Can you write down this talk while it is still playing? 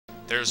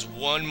there's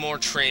one more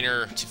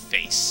trainer to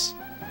face.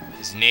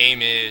 His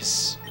name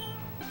is...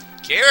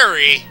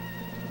 Gary?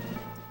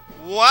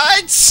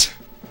 What?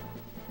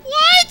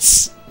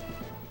 What?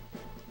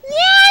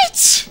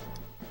 What?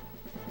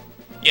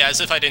 Yeah,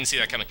 as if I didn't see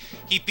that coming.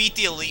 He beat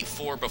the Elite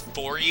Four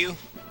before you.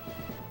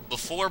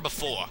 Before.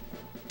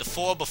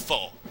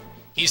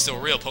 He's the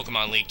real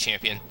Pokemon League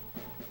champion.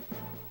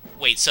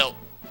 Wait, so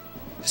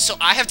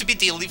I have to beat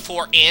the Elite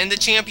Four and the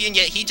champion,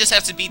 yet he just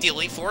has to beat the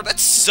Elite Four? That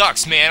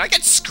sucks, man. I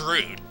got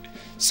screwed.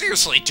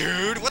 Seriously,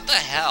 dude. What the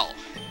hell?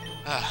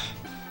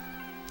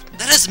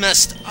 That is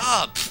messed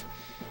up.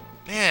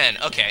 Man,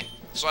 okay.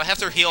 So I have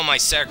to heal my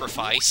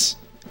sacrifice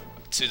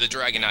to the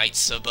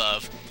Dragonites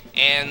above.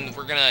 And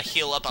we're gonna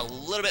heal up a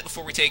little bit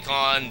before we take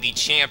on the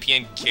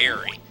champion,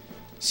 Gary.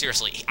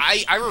 Seriously,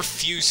 I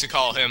refuse to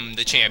call him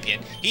the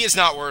champion. He is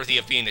not worthy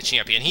of being the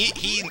champion.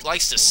 He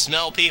likes to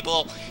smell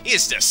people. He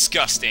is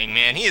disgusting,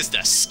 man. He is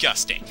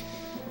disgusting.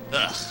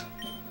 Ugh.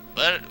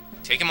 But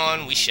take him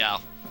on, we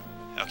shall.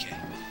 Okay.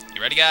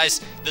 You ready,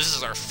 guys? This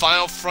is our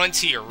final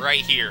frontier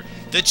right here.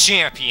 The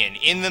champion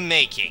in the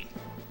making.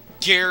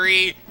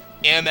 Gary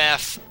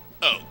M.F.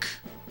 Oak.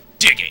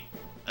 Dig it.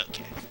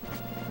 Okay.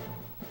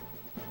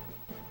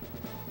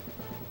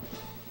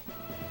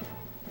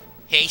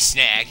 Hey,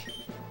 Snag.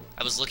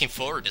 I was looking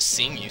forward to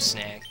seeing you,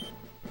 Snag.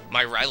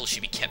 My rival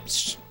should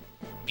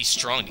be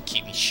strong to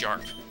keep me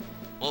sharp.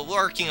 While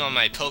working on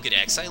my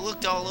Pokedex, I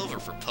looked all over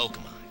for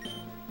Pokemon.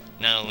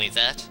 Not only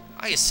that,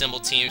 I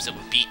assembled teams that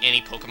would beat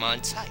any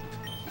Pokemon type.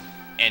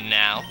 And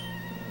now,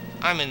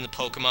 I'm in the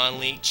Pokemon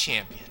League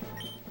champion.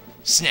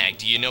 Snag,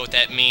 do you know what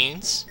that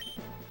means?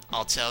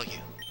 I'll tell you.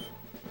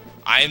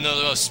 I am the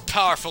most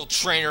powerful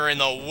trainer in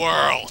the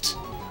world!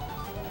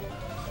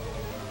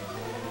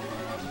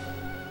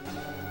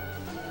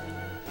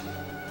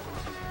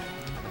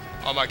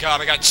 Oh my god,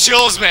 I got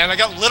chills, man. I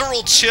got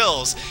literal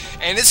chills.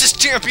 And this is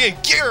champion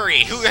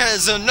Gary, who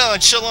has a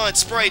nonchalant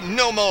sprite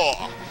no more.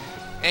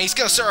 And he's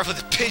gonna start off with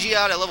a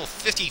Pidgeot at level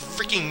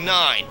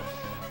 50-freaking-9.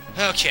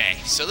 Okay,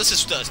 so this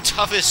is the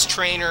toughest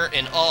trainer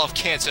in all of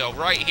Kanto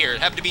right here. It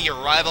happened to be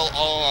your rival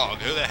all along.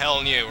 Who the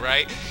hell knew,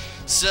 right?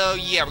 So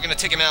yeah, we're gonna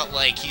take him out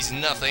like he's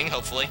nothing,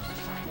 hopefully.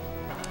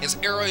 His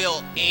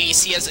aerial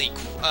ace, he has a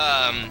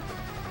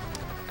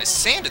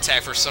sand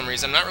attack for some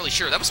reason. I'm not really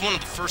sure. That was one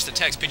of the first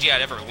attacks Pidgeot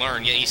ever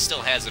learned, yet he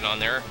still has it on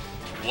there.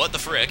 What the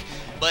frick?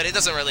 But it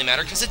doesn't really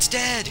matter, because it's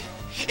dead!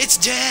 It's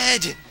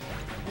dead!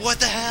 What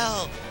the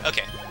hell?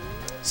 Okay.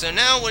 So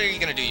now what are you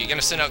going to do? You're going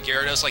to send out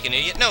Gyarados like an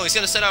idiot? No, he's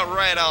going to send out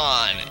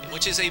Rhydon,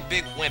 which is a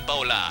big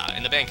Wimpola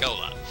in the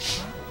Bankola.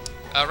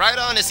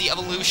 Rhydon is the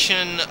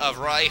evolution of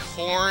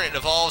Rhyhorn. It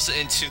evolves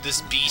into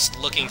this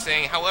beast-looking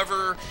thing.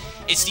 However,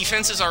 its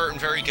defenses aren't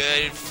very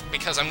good,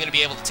 because I'm going to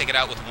be able to take it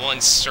out with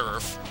one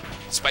Surf.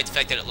 Despite the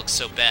fact that it looks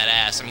so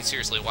badass. I mean,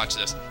 seriously, watch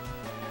this.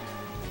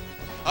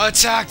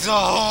 Attack the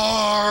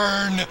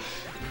horn!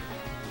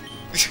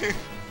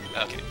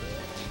 Okay.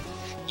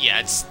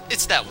 Yeah,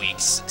 it's that weak.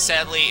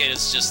 Sadly, it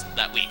is just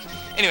that weak.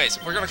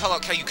 Anyways, we're gonna call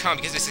out Kayukan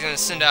because he's gonna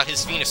send out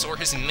his Venusaur,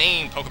 his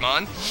main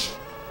Pokemon.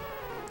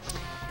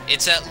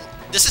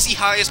 This is the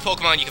highest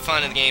Pokemon you can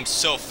find in the game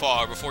so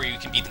far before you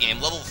can beat the game.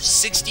 Level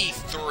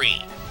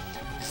 63.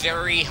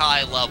 Very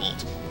high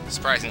leveled.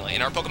 Surprisingly,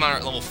 and our Pokemon are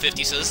at level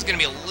 50, so this is going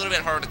to be a little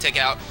bit hard to take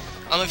out.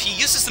 If he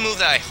uses the move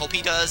that I hope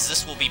he does,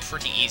 this will be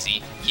pretty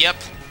easy. Yep.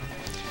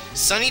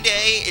 Sunny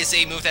Day is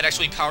a move that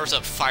actually powers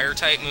up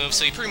Fire-type moves,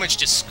 so he pretty much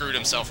just screwed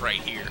himself right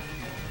here.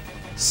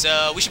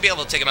 So, we should be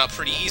able to take him out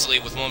pretty easily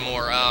with one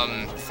more,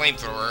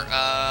 Flamethrower.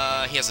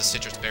 He has a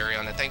Citrus Berry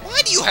on that thing.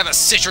 Why do you have a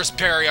Citrus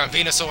Berry on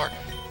Venusaur?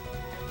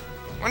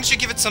 Why don't you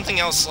give it something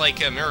else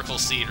like a Miracle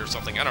Seed or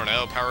something? I don't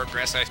know, power up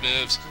Grass-type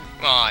moves.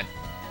 Come on.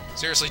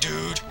 Seriously,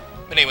 dude.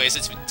 But anyways,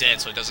 it's dead,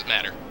 so it doesn't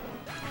matter.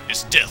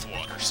 It's Death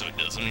Water, so it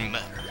doesn't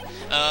matter.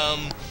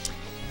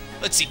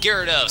 Let's see,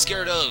 Gyarados.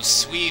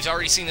 Gyarados, we've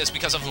already seen this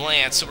because of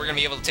Lance, so we're going to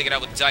be able to take it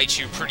out with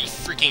Daichu pretty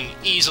freaking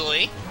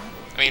easily.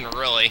 I mean,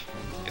 really.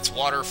 It's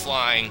water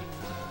flying.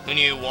 Who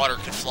knew water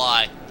could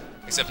fly?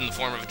 Except in the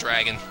form of a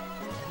dragon.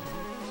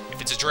 If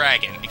it's a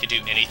dragon, it could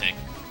do anything.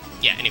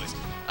 Yeah, anyways.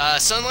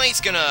 Sunlight's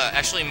gonna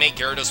actually make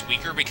Gyarados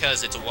weaker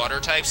because it's a water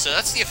type, so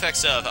that's the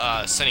effects of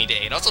Sunny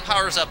Day. It also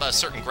powers up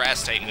certain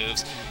grass type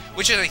moves,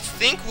 which I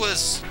think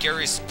was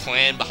Gary's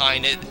plan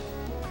behind it,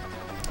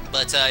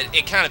 but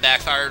it kind of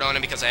backfired on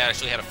him because I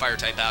actually had a fire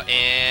type out,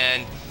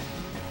 and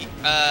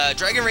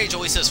Dragon Rage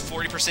always does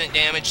 40%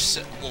 damage,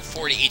 well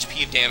 40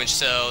 HP of damage,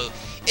 so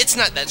it's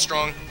not that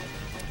strong.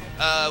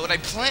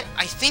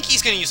 I think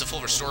he's gonna use a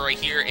full restore right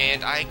here,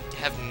 and I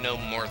have no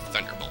more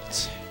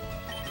Thunderbolts.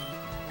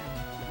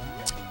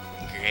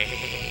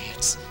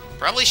 Great.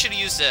 Probably should have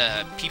used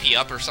a PP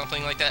up or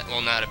something like that.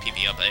 Well, not a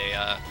PP up,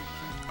 a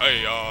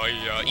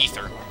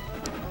Ether.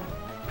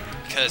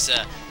 Because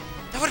that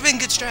would have been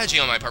good strategy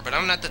on my part, but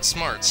I'm not that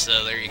smart,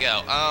 so there you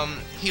go.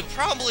 He'll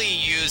probably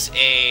use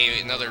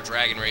another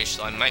Dragon Rage,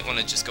 so I might want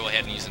to just go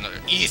ahead and use another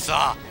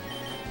Ether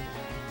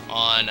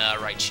on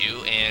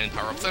Raichu and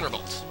power up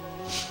Thunderbolt.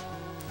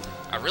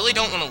 I really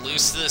don't want to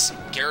lose this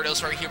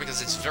Gyarados right here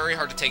because it's very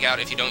hard to take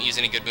out if you don't use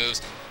any good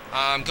moves.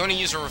 I'm going to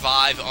use a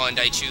revive on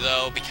Daichu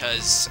though,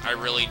 because I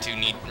really do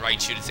need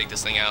Raichu to take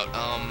this thing out.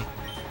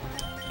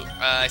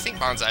 I think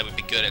Bonsai would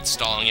be good at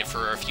stalling it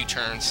for a few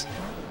turns.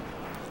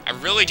 I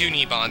really do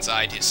need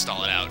Bonsai to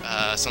stall it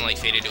out. Sunlight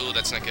Faded. Ooh,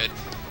 that's not good.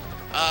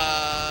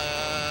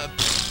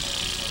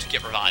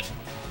 Get revive.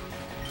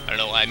 I don't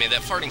know why I made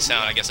that farting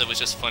sound. I guess it was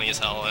just funny as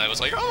hell, and I was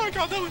like, oh my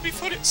god, that would be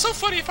funny. So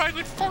funny if I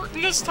would fart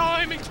in this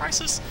time in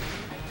Crisis.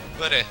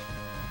 But,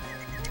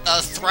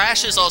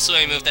 Thrash is also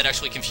a move that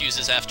actually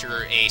confuses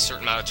after a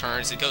certain amount of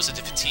turns. It goes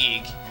into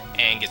Fatigue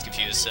and gets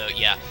confused, so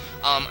yeah.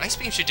 Ice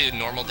Beam should do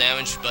normal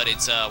damage, but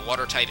it's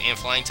Water type and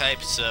Flying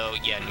type, so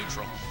yeah,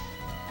 neutral.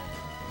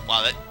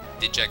 Wow, that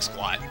did Jack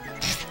Squat.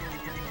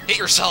 Hit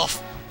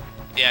yourself!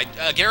 Yeah,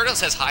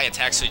 Gyarados has high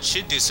attack, so it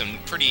should do some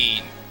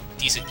pretty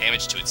decent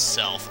damage to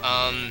itself.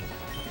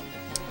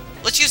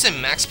 Let's use a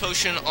Max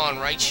Potion on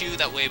Raichu,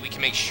 that way we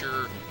can make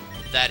sure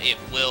that it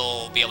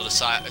will be able to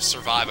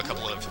survive a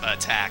couple of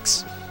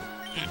attacks.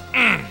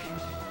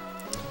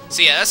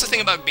 So yeah, that's the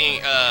thing about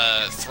being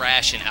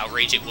Thrash and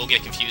Outrage, it will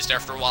get confused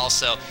after a while,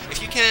 so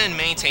if you can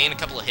maintain a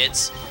couple of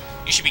hits,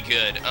 you should be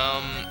good.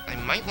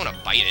 I might want to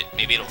bite it,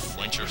 maybe it'll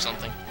flinch or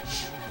something.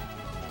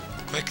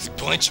 Quick,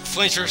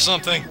 flinch or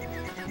something!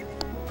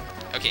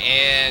 Okay,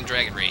 and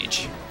Dragon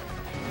Rage.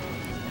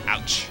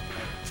 Ouch.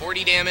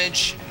 40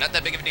 damage, not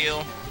that big of a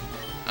deal.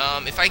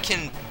 If I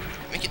can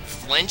make it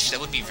flinch, that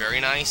would be very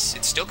nice.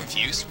 It's still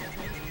confused.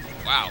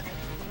 Wow.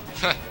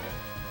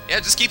 Yeah,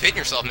 just keep hitting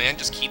yourself, man.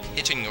 Just keep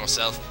hitting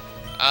yourself.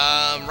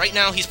 Right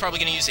now, he's probably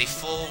going to use a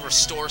full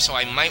restore, so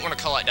I might want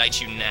to call out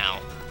Daichu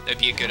now. That'd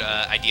be a good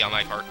idea on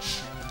my part.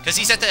 Because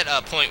he's at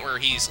that point where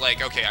he's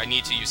like, okay, I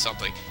need to use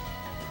something.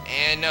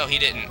 And no, he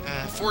didn't.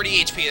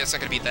 40 HP, that's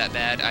not going to be that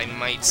bad. I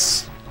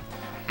might...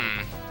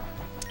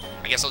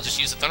 I guess I'll just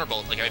use the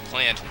Thunderbolt like I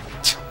planned.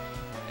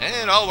 And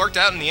it all worked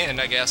out in the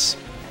end, I guess.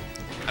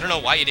 I don't know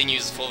why you didn't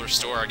use the full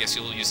restore. I guess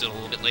you'll use it a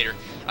little bit later.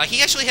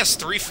 He actually has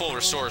 3 full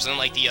restores,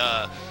 unlike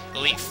the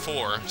Elite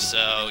 4,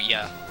 so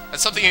yeah.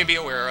 That's something to be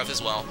aware of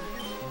as well.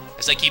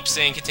 As I keep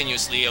saying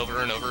continuously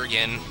over and over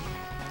again,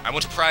 I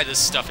want to pry this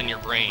stuff in your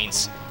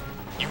brains.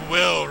 You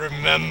will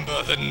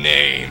remember the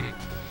name.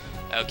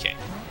 Okay.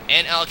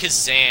 And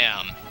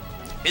Alakazam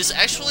is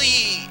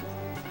actually...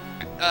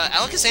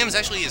 Alakazam is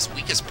actually his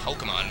weakest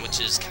Pokemon,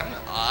 which is kind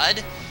of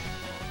odd.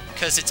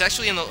 Because it's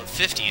actually in the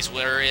 50s,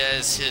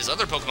 whereas his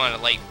other Pokemon are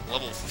like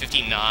level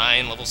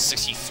 59, level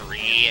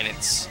 63, and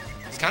it's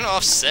kind of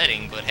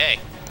offsetting, but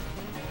hey.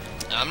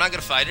 I'm not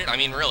going to fight it. I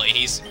mean, really,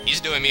 he's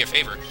doing me a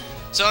favor.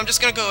 So I'm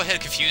just going to go ahead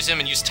and confuse him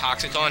and use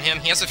Toxic on him.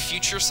 He has a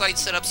Future Sight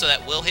set up, so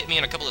that will hit me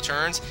in a couple of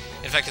turns.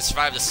 If I could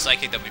survive the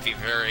Psychic, that would be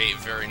very,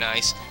 very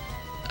nice.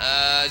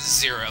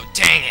 0.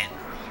 Dang it!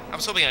 I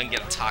was hoping I could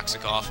get a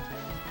Toxic off.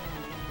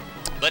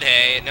 But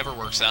hey, it never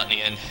works out in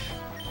the end.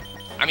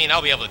 I mean,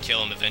 I'll be able to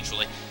kill him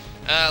eventually.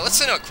 Let's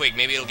send out Quig.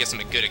 Maybe it'll get some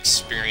good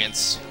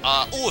experience.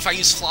 Oh, if I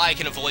use Fly, I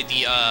can avoid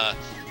the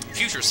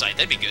Future Sight.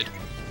 That'd be good.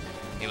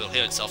 Maybe it'll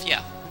hit itself.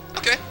 Yeah.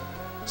 Okay.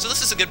 So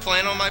this is a good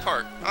plan on my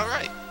part.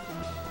 Alright.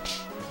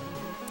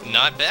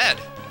 Not bad.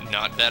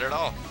 Not bad at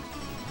all.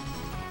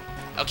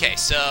 Okay,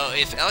 so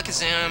if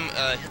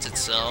Alakazam hits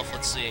itself,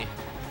 let's see.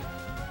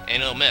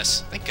 And it'll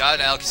miss. Thank God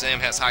Alakazam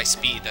has high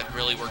speed. That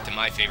really worked in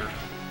my favor.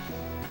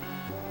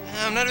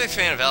 I'm not a big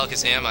fan of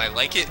Alakazam. I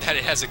like it that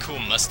it has a cool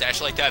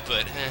mustache like that,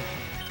 but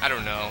I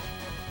don't know.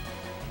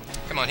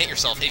 Come on, hit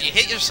yourself. If you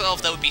hit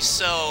yourself, that would be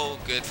so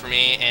good for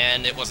me,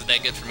 and it wasn't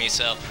that good for me,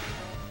 so...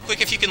 Quick,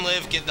 if you can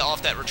live, get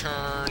off that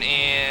return,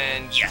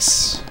 and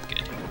yes!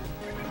 Good.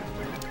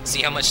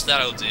 See how much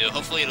that'll do.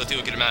 Hopefully it'll do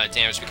a good amount of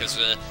damage, because,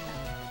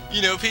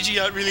 you know,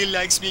 Pidgeot really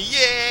likes me.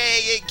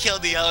 Yay! It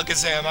killed the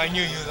Alakazam. I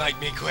knew you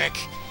liked me, Quick.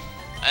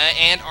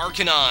 And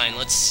Arcanine,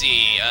 let's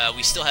see.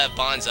 We still have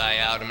Bonsai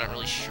out. I'm not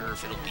really sure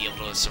if it'll be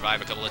able to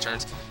survive a couple of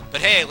turns.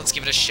 But hey, let's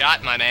give it a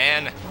shot, my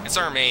man. It's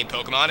our main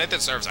Pokemon. It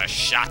deserves a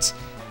shot.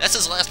 That's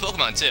his last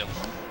Pokemon, too.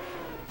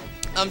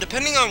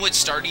 Depending on which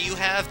starter you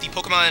have, the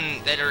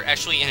Pokemon that are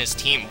actually in his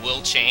team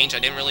will change. I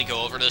didn't really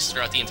go over this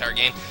throughout the entire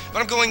game, but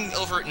I'm going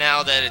over it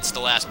now that it's the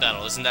last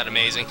battle. Isn't that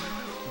amazing?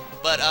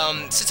 But,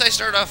 since I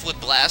started off with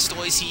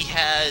Blastoise, he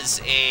has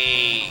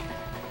a...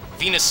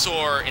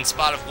 Venusaur in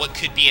spot of what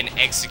could be an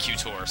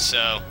Exeggutor,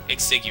 so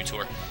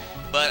Exeggutor.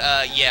 But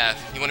yeah,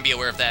 you want to be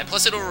aware of that.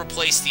 Plus, it'll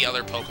replace the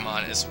other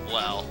Pokemon as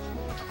well.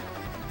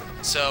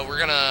 So we're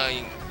gonna,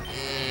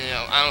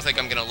 I don't think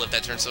I'm gonna live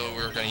that turn. So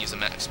we're gonna use a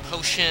Max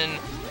Potion,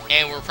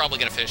 and we're probably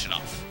gonna finish it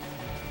off,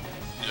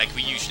 like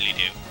we usually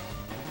do.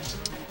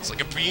 It's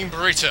like a bean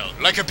burrito,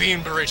 like a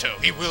bean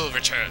burrito. He will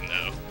return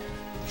though,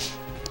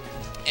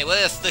 and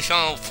with the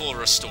full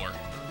restore.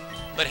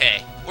 But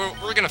hey,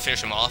 we're gonna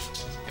finish him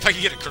off. If I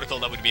could get a critical,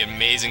 that would be an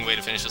amazing way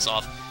to finish this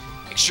off.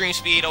 Extreme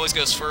Speed always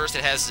goes first.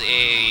 It has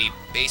a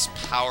base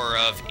power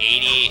of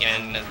 80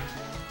 and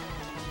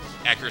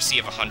accuracy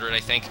of 100, I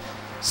think.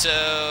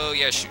 So,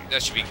 yeah,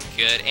 that should be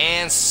good.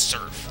 And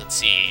Surf. Let's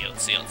see.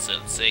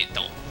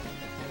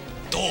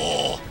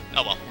 Oh,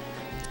 well.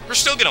 We're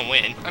still gonna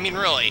win. I mean,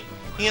 really.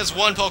 He has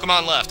 1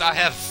 Pokemon left. I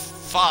have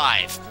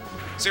 5.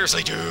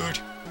 Seriously, dude.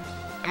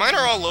 And mine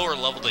are all lower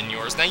level than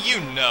yours. Now you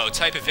know,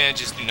 type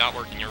advantages do not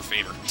work in your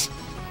favor.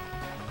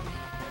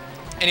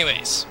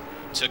 Anyways,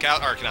 took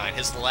out Arcanine,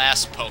 his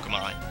last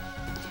Pokemon.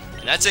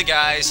 And that's it,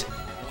 guys.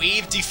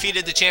 We've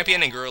defeated the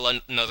champion and grew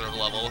another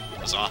level.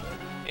 Huzzah.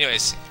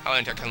 Anyways, how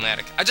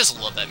anticlimactic. I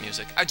just love that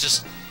music.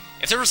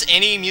 If there was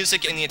any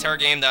music in the entire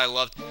game that I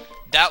loved,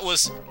 that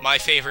was my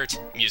favorite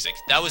music.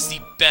 That was the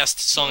best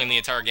song in the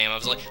entire game. I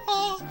was like,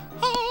 oh,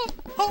 oh,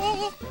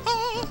 oh,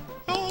 oh,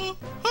 oh,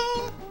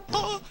 oh,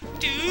 oh,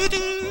 do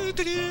do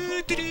do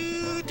do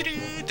do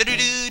do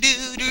do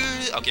do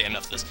do. Okay,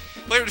 enough of this.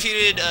 Player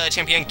defeated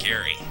champion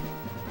Gary.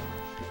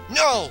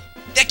 No,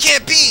 that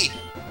can't be.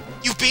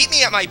 You beat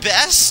me at my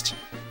best.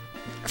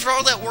 After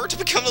all that work to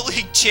become the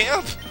league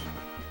champ,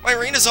 my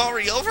reign is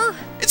already over.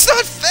 It's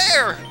not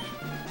fair.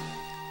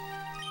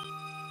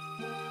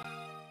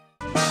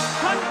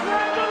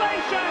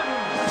 Congratulations!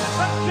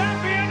 The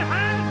champion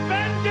has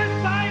been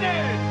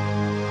decided!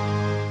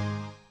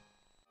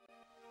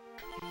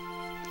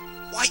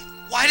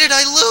 Why did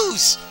I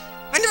lose?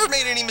 I never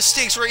made any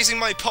mistakes raising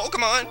my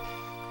Pokemon.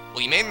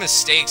 Well, you made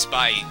mistakes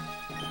by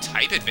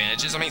type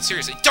advantages. I mean,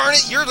 seriously. Darn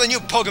it, you're the new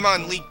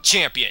Pokemon League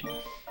champion.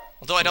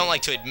 Although I don't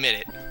like to admit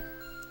it.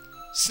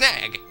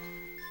 Snag.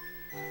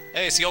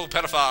 Hey, it's the old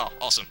pedophile.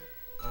 Awesome.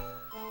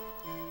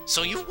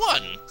 So you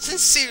won.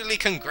 Sincerely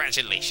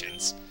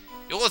congratulations.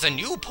 You're the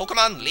new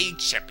Pokemon League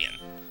champion.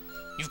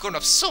 You've grown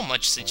up so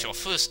much since you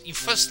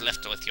first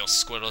left with your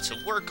Squirtle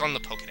to work on the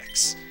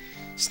Pokedex.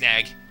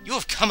 Snag, you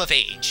have come of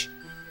age.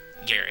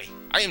 Gary,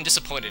 I am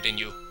disappointed in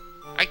you.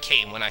 I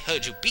came when I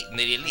heard you beaten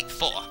the Elite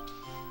Four.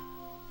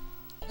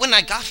 When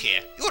I got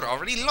here, you were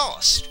already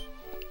lost.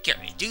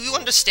 Gary, do you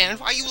understand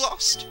why you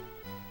lost?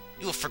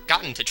 You have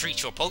forgotten to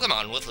treat your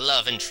Pokemon with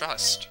love and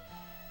trust.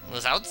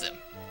 Without them,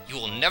 you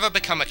will never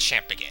become a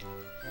champ again.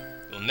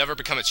 You will never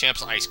become a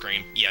champ's ice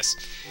cream, yes.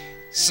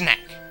 Snag,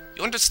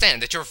 you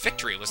understand that your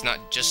victory was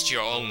not just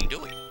your own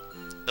doing.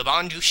 The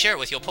bond you share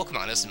with your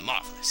Pokemon is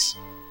marvelous.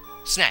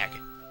 Snag,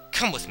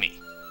 come with me.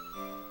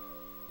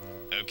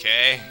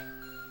 Okay.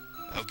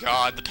 Oh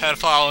god, the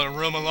pedophile in a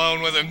room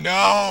alone with him,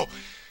 no!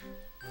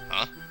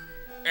 Huh?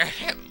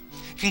 Ahem.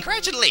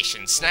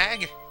 Congratulations,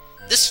 Snag.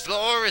 This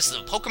floor is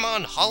the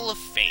Pokemon Hall of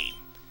Fame.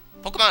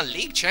 Pokemon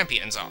League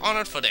champions are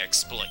honored for their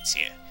exploits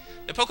here.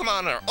 The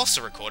Pokemon are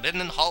also recorded in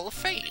the Hall of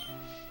Fame.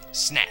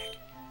 Snag,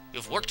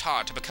 you've worked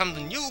hard to become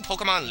the new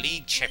Pokemon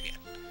League champion.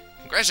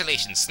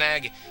 Congratulations,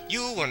 Snag.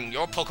 You and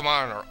your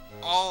Pokemon are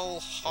all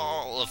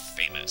Hall of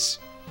Famers.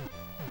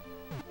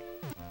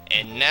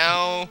 And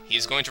now,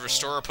 he's going to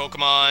restore a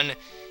Pokemon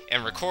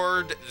and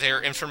record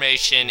their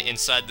information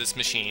inside this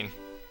machine.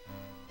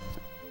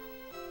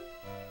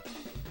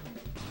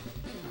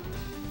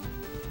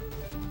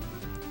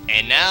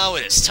 And now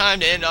it is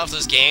time to end off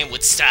this game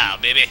with style,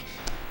 baby.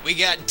 We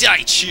got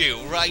Daichu,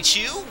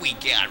 Raichu, we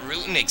got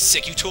Root and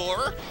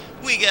Executor,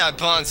 we got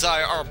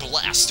Bonsai, our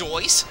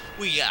Blastoise,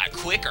 we got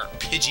Quick, our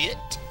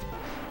Pidgeot,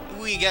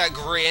 we got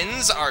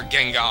Grins, our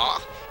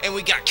Gengar, and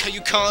we got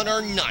Kayukan,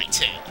 our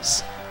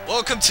Ninetales.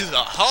 Welcome to the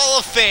Hall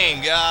of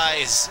Fame,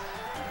 guys!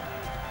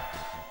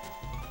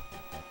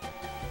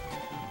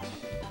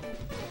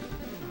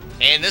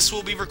 And this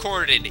will be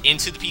recorded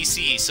into the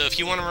PC, so if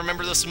you want to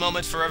remember this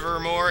moment forever or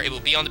more, it will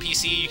be on the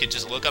PC. You can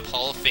just look up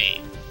Hall of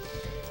Fame.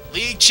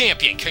 League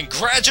Champion,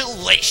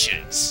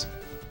 congratulations!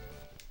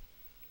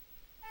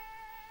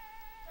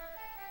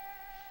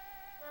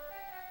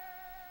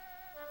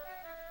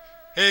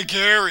 Hey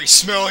Gary,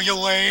 smell you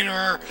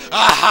later!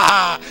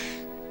 Ah!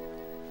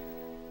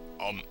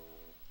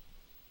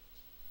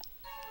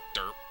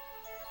 Derp.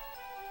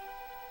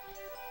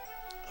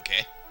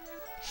 Okay.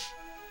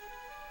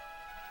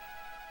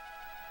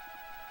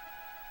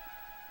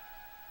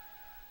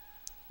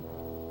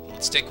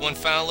 Let's take one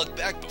final look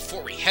back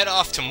before we head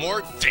off to more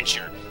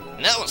adventure.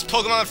 And that was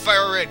Pokemon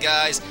Fire Red,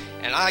 guys,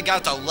 and I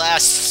got the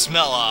last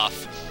smell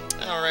off.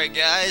 Alright,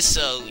 guys,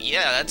 so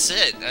yeah, that's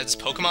it. That's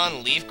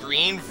Pokemon Leaf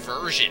Green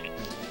version.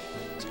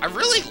 I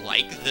really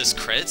like this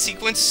credit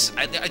sequence.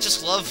 I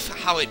just love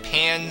how it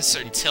pans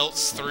and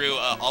tilts through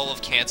all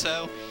of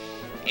Kanto,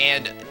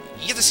 and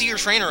you get to see your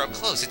trainer up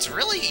close. It's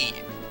really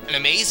an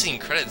amazing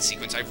credit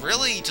sequence. I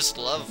really just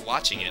love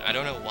watching it. I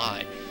don't know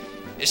why.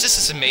 It's just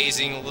this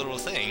amazing little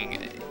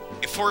thing.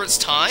 For its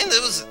time,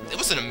 it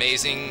was an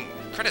amazing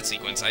credit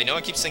sequence. I know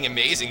I keep saying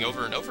amazing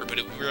over and over, but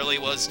it really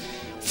was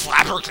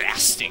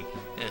flabbergasting.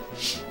 Yeah.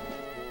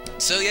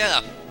 So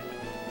yeah,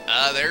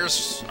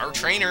 there's our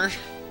trainer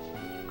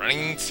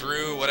running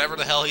through whatever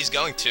the hell he's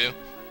going to.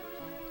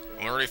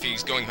 I wonder if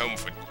he's going home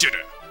for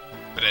dinner,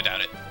 but I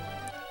doubt it.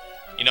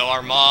 You know,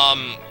 our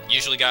mom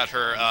usually got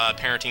her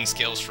parenting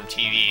skills from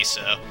TV,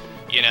 so,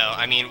 you know,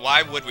 I mean,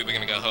 why would we be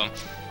gonna go home?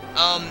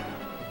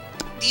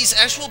 These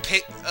actual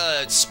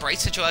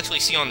sprites that you'll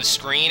actually see on the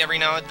screen every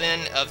now and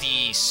then of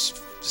the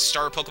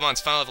Star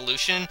Pokemon's Final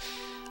Evolution,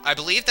 I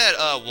believe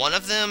that one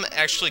of them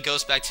actually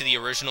goes back to the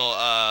original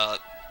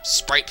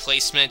sprite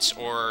placement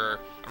or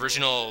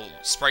original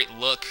sprite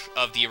look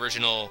of the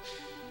original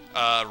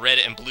Red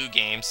and Blue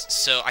games.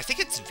 So I think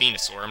it's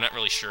Venusaur. I'm not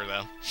really sure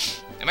though.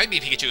 It might be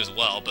Pikachu as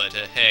well, but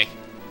hey,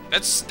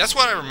 That's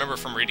what I remember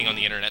from reading on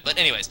the internet. But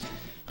anyways,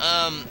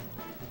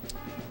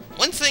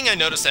 one thing I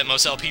noticed that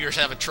most LPers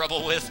have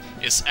trouble with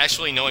is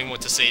actually knowing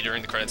what to say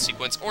during the credit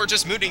sequence, or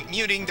just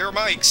muting their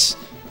mics.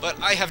 But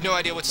I have no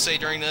idea what to say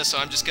during this, so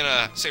I'm just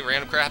gonna say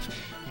random crap.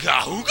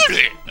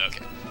 Gahoogly!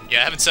 Okay.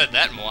 Yeah, I haven't said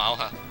that in a while,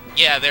 huh?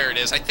 Yeah, there it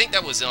is. I think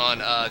that was on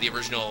the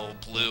original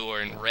Blue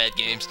or in Red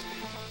games.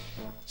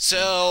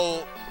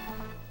 So,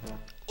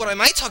 what I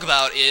might talk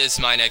about is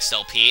my next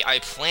LP. I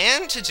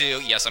plan to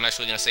do, yes, I'm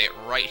actually going to say it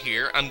right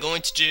here, I'm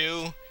going to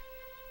do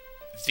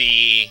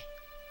The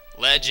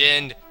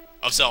Legend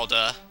of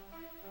Zelda.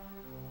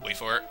 Wait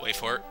for it, wait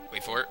for it,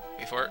 wait for it,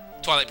 wait for it.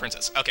 Twilight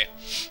Princess. Okay.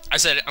 I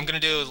said it. I'm going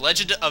to do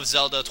Legend of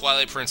Zelda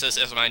Twilight Princess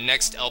as my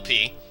next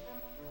LP.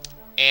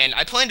 And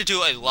I plan to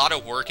do a lot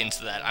of work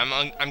into that.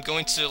 I'm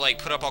going to like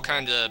put up all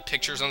kinds of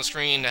pictures on the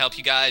screen to help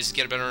you guys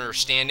get a better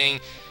understanding.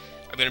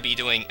 I'm going to be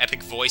doing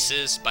epic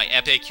voices. By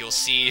epic, you'll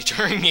see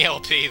during the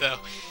LP, though.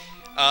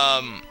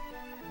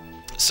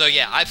 So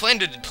yeah, I plan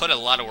to put a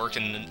lot of work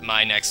in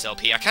my next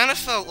LP. I kind of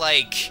felt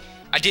like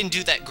I didn't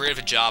do that great of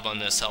a job on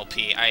this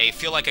LP. I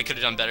feel like I could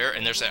have done better,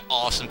 and there's that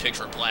awesome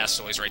picture of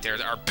Blastoise right there,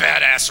 our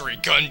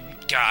badassery gun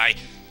guy.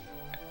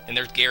 And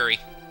there's Gary.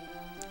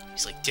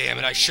 He's like, damn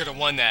it, I should have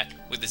won that,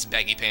 with his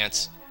baggy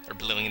pants. They're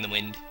blowing in the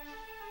wind.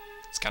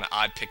 It's kind of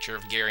odd picture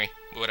of Gary,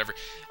 but whatever.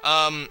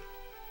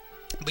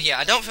 But yeah,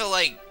 I don't feel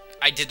like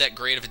I did that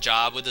great of a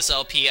job with this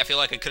LP. I feel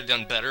like I could have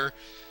done better.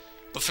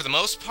 But for the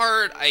most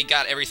part, I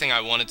got everything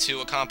I wanted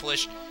to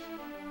accomplish.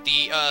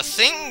 The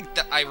thing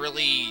that I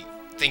really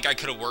think I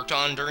could have worked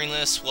on during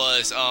this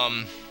was,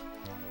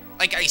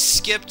 like, I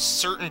skipped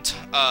certain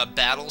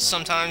battles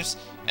sometimes,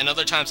 and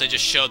other times I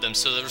just showed them,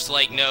 so there was,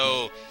 like,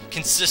 no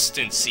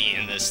consistency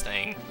in this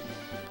thing.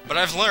 But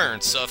I've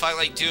learned, so if I,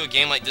 like, do a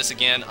game like this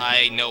again,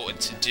 I know what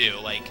to do.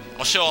 Like,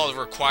 I'll show all the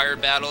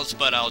required battles,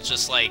 but I'll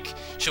just, like,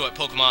 show what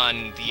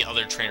Pokemon the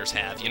other trainers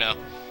have, you know?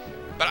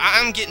 But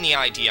I'm getting the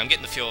idea, I'm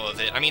getting the feel of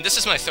it. I mean, this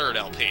is my third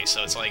LP,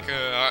 so it's like,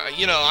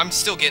 you know, I'm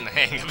still getting the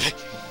hang of it.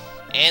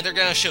 And they're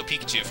gonna show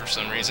Pikachu for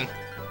some reason.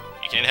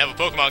 You can't have a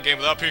Pokemon game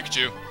without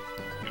Pikachu.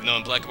 Even though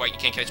in Black and White you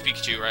can't catch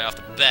Pikachu right off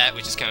the bat,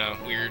 which is kind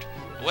of weird.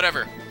 But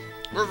whatever.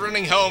 We're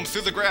running home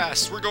through the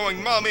grass. We're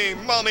going, Mommy,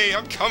 Mommy,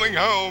 I'm coming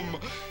home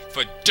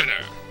for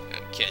dinner.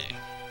 Okay.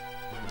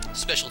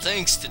 Special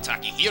thanks to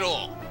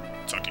Takahiro.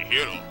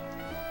 Takahiro.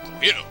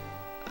 Kohiro.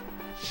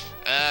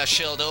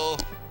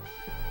 Shildo.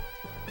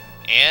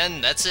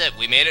 And that's it.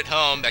 We made it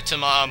home. Back to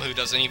Mom, who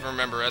doesn't even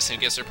remember us and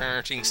gets her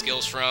parenting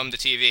skills from the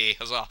TV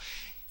as well.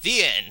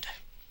 The end.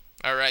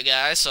 Alright,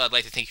 guys, so I'd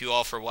like to thank you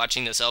all for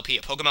watching this LP,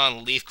 a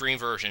Pokemon Leaf Green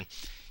version.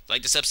 If you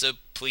like this episode,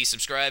 please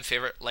subscribe,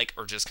 favorite, like,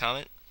 or just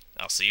comment.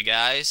 I'll see you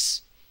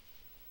guys.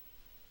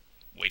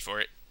 Wait for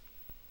it.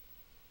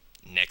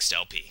 Next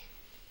LP.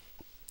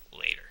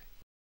 Later.